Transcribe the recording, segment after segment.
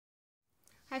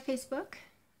Hi Facebook,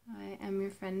 I am your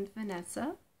friend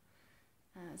Vanessa.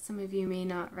 Some of you may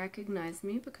not recognize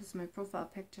me because my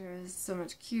profile picture is so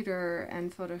much cuter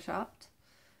and photoshopped.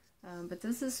 But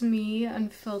this is me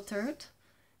unfiltered,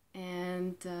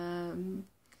 and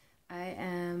I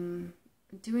am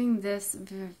doing this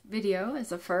video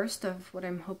as a first of what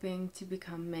I'm hoping to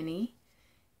become many.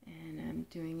 And I'm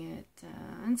doing it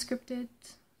unscripted,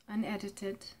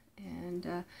 unedited,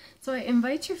 and so I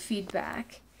invite your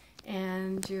feedback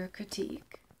and your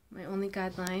critique. My only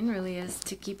guideline really is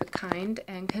to keep it kind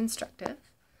and constructive.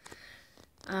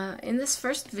 In this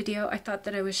first video, I thought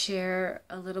that I would share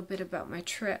a little bit about my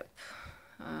trip.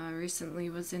 Recently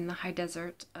was in the high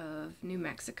desert of New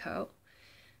Mexico.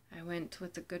 I went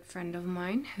with a good friend of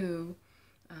mine who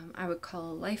I would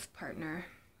call a life partner.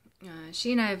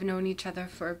 She and I have known each other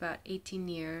for about 18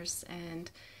 years, and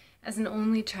as an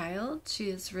only child, she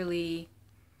is really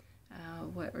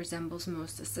what resembles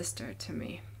most a sister to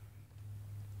me.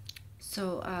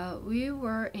 So we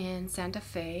were in Santa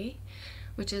Fe,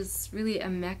 which is really a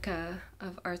mecca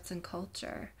of arts and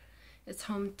culture. It's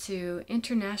home to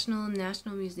international and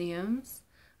national museums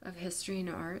of history and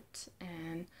art,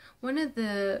 and one of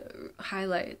the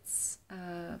highlights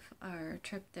of our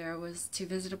trip there was to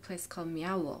visit a place called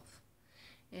Meow Wolf.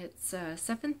 It's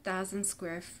 7,000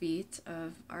 square feet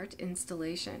of art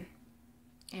installation.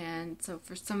 And so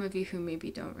for some of you who maybe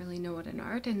don't really know what an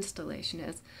art installation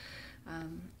is,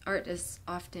 art is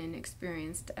often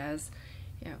experienced as,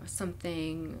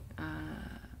 something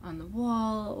on the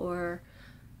wall or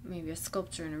maybe a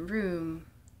sculpture in a room,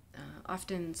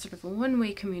 often sort of a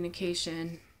one-way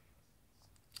communication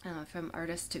from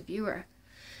artist to viewer.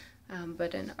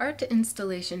 But an art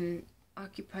installation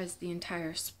occupies the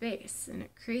entire space, and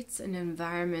it creates an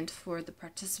environment for the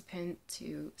participant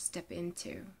to step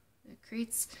into. It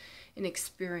creates an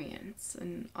experience,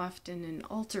 and often an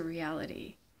alter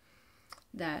reality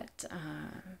that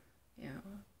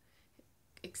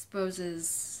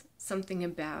exposes something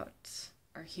about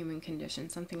our human condition,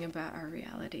 something about our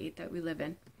reality that we live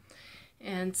in.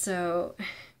 And so,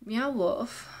 Meow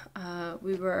Wolf,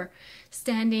 we were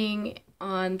standing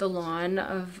on the lawn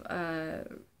of a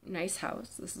nice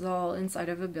house. This is all inside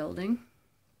of a building.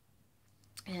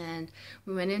 And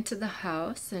we went into the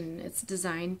house, and it's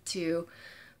designed to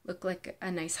look like a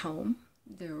nice home.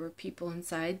 There were people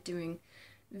inside doing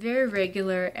very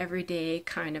regular, everyday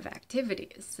kind of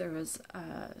activities. There was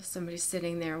somebody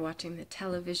sitting there watching the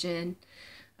television,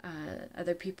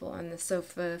 other people on the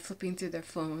sofa flipping through their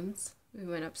phones. We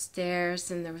went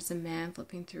upstairs, and there was a man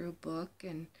flipping through a book,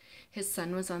 and his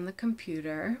son was on the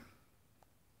computer.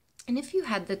 And if you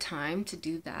had the time to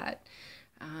do that,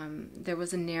 there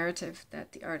was a narrative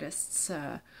that the artists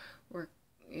were,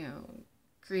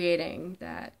 creating,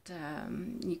 that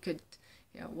you could,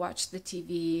 watch the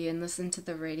TV and listen to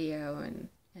the radio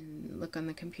and look on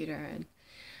the computer. And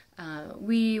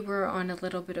we were on a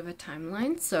little bit of a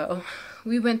timeline, so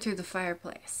we went through the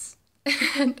fireplace.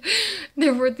 And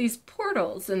there were these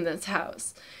portals in this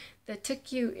house that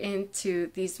took you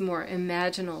into these more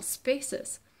imaginal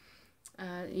spaces.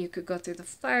 You could go through the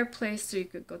fireplace, or you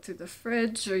could go through the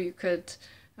fridge, or you could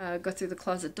go through the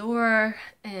closet door.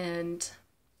 And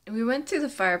we went through the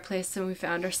fireplace, and we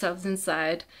found ourselves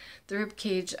inside the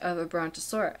ribcage of a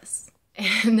brontosaurus.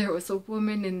 And there was a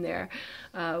woman in there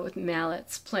with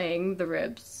mallets playing the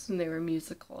ribs, and they were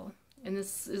musical. And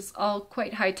this is all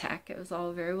quite high-tech. It was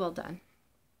all very well done.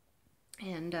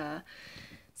 And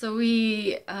so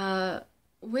we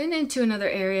went into another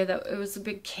area that it was a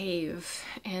big cave,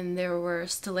 and there were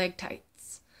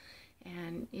stalactites,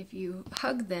 and if you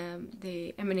hug them,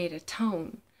 they emanate a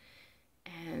tone.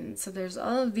 And so there's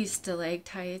all of these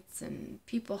stalactites and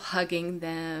people hugging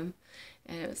them,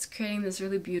 and it was creating this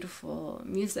really beautiful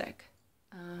music.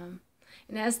 And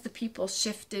as the people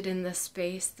shifted in the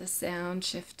space, the sound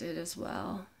shifted as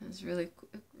well. It was really,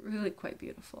 really quite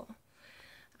beautiful.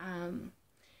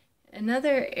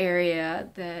 Another area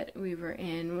that we were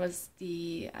in was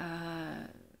the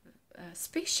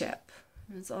spaceship.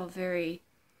 It was all very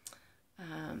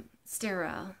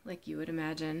sterile, like you would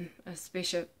imagine a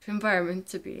spaceship environment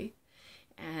to be.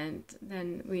 And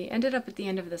then we ended up at the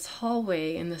end of this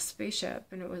hallway in the spaceship,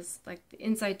 and it was like the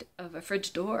inside of a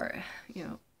fridge door,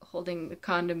 holding the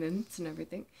condiments and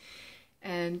everything.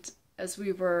 And as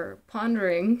we were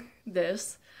pondering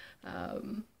this,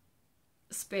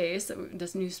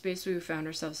 this new space we found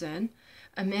ourselves in,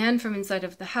 a man from inside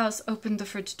of the house opened the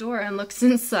fridge door and looks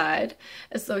inside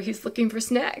as though he's looking for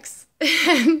snacks.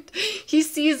 And he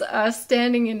sees us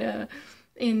standing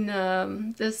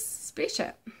in this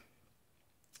spaceship.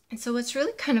 And so what's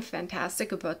really kind of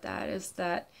fantastic about that is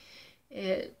that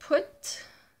it put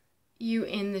you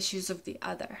in the shoes of the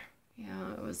other.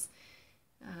 It was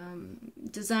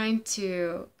designed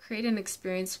to create an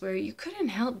experience where you couldn't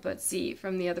help but see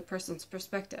from the other person's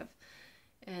perspective.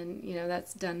 And,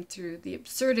 that's done through the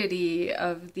absurdity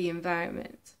of the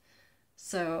environment.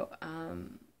 So,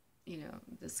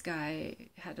 this guy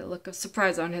had a look of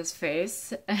surprise on his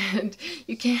face, and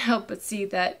you can't help but see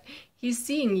that he's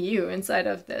seeing you inside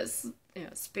of this,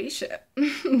 spaceship.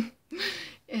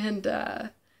 And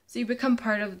so you become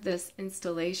part of this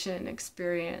installation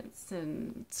experience,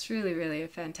 and it's really, really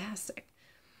fantastic.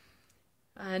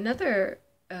 Another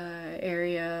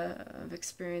area of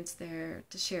experience there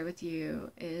to share with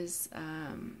you is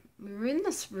we were in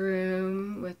this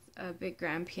room with a big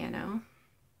grand piano,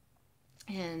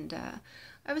 and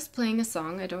I was playing a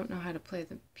song. I don't know how to play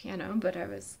the piano, but I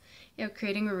was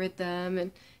creating a rhythm,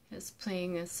 and I was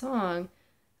playing a song,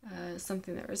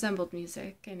 something that resembled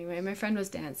music. Anyway, my friend was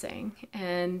dancing,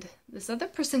 and this other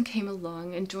person came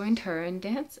along and joined her in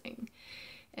dancing.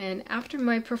 And after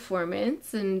my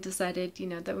performance and decided,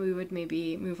 that we would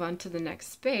maybe move on to the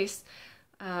next space,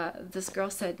 this girl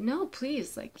said, "No,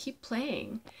 please, keep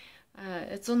playing.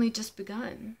 It's only just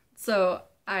begun." So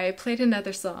I played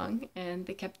another song, and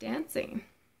they kept dancing.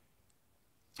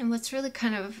 And what's really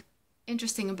kind of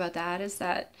interesting about that is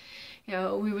that,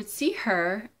 we would see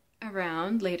her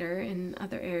around later in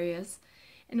other areas,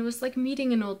 and it was like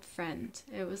meeting an old friend.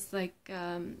 It was like,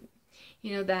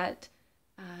 that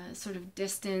sort of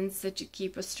distance that you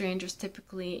keep with strangers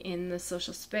typically in the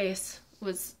social space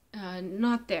was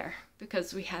not there,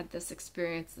 because we had this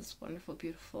experience, this wonderful,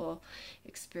 beautiful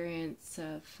experience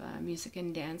of music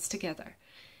and dance together.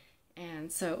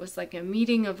 And so it was like a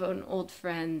meeting of an old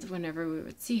friend whenever we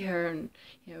would see her, and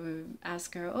we would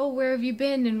ask her, "Oh, where have you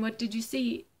been, and what did you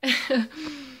see?"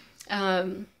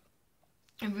 And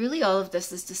really all of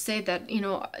this is to say that,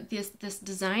 this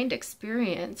designed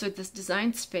experience, or this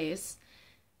designed space,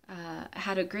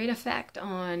 had a great effect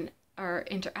on our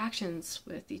interactions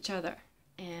with each other,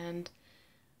 and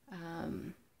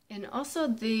also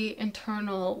the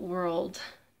internal world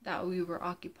that we were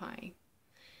occupying.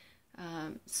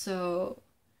 So,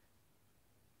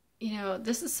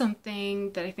 this is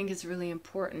something that I think is really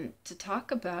important to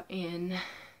talk about in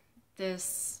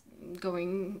this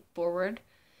going forward,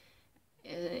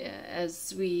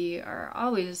 as we are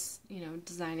always,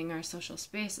 designing our social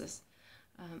spaces.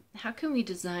 How can we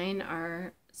design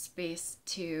our space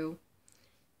to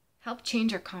help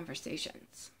change our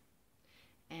conversations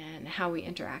and how we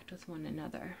interact with one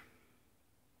another?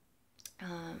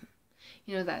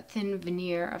 That thin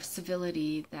veneer of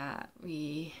civility that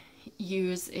we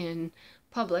use in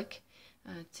public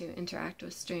to interact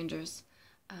with strangers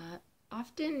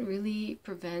often really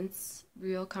prevents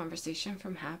real conversation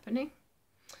from happening.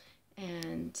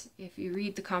 And if you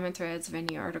read the comment threads of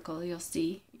any article, you'll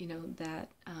see, that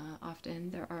often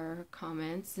there are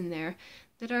comments in there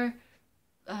that are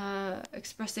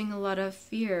expressing a lot of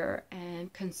fear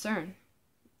and concern.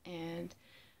 And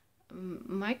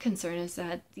my concern is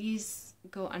that these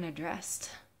go unaddressed.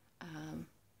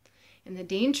 And the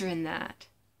danger in that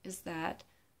is that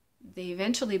they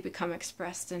eventually become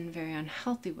expressed in very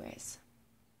unhealthy ways.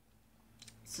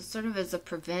 So sort of as a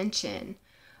prevention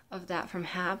of that from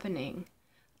happening,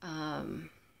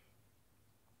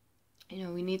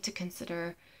 we need to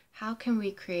consider, how can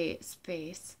we create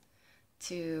space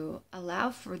to allow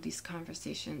for these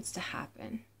conversations to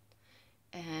happen,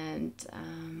 and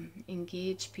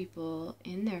engage people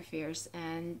in their fears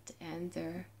and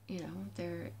their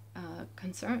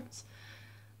concerns,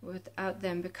 without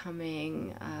them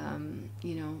becoming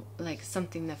like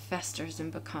something that festers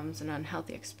and becomes an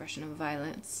unhealthy expression of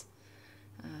violence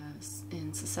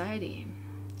in society.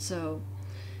 So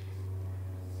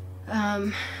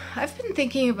I've been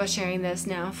thinking about sharing this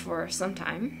now for some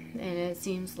time, and it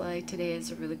seems like today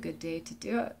is a really good day to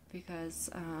do it, because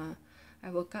I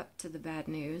woke up to the bad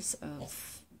news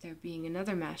of there being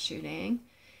another mass shooting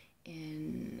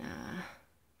in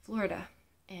Florida,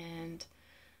 and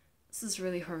this is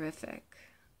really horrific.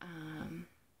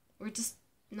 We're just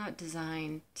not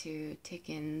designed to take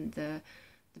in the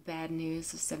bad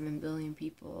news of 7 billion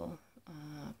people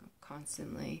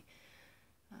constantly.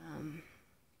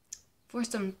 For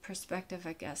some perspective,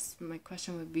 I guess my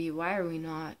question would be, why are we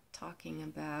not talking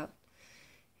about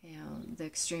the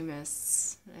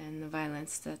extremists and the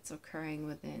violence that's occurring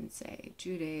within, say,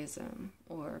 Judaism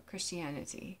or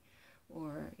Christianity,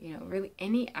 or really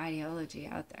any ideology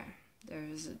out there?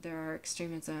 There are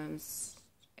extremisms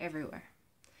everywhere,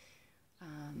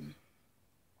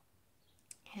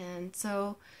 and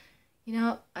so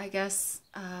I guess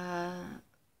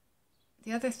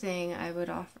the other thing I would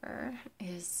offer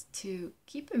is to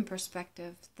keep in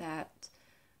perspective that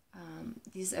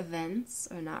these events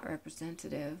are not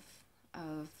representative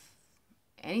of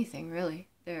anything, really.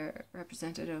 They're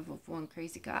representative of one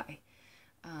crazy guy.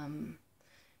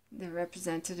 They're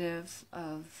representative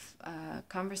of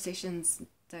conversations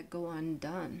that go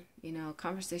undone,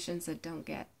 conversations that don't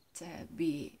get to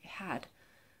be had.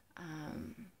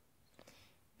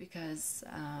 Because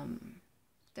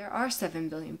there are 7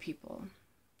 billion people,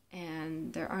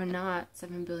 and there are not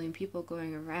 7 billion people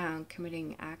going around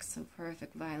committing acts of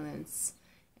horrific violence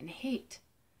and hate.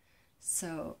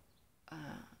 So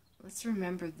let's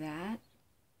remember that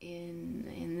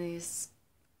in these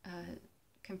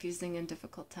confusing and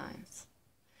difficult times,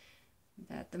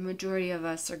 that the majority of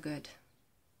us are good.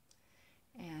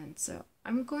 And so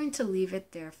I'm going to leave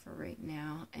it there for right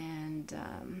now, and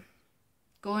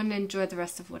go and enjoy the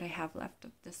rest of what I have left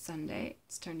of this Sunday.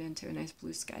 It's turned into a nice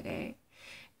blue sky day,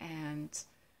 and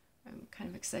I'm kind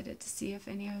of excited to see if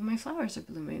any of my flowers are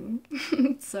blooming.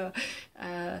 So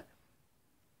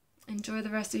enjoy the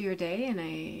rest of your day, and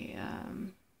I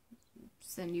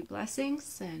send you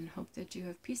blessings and hope that you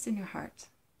have peace in your heart.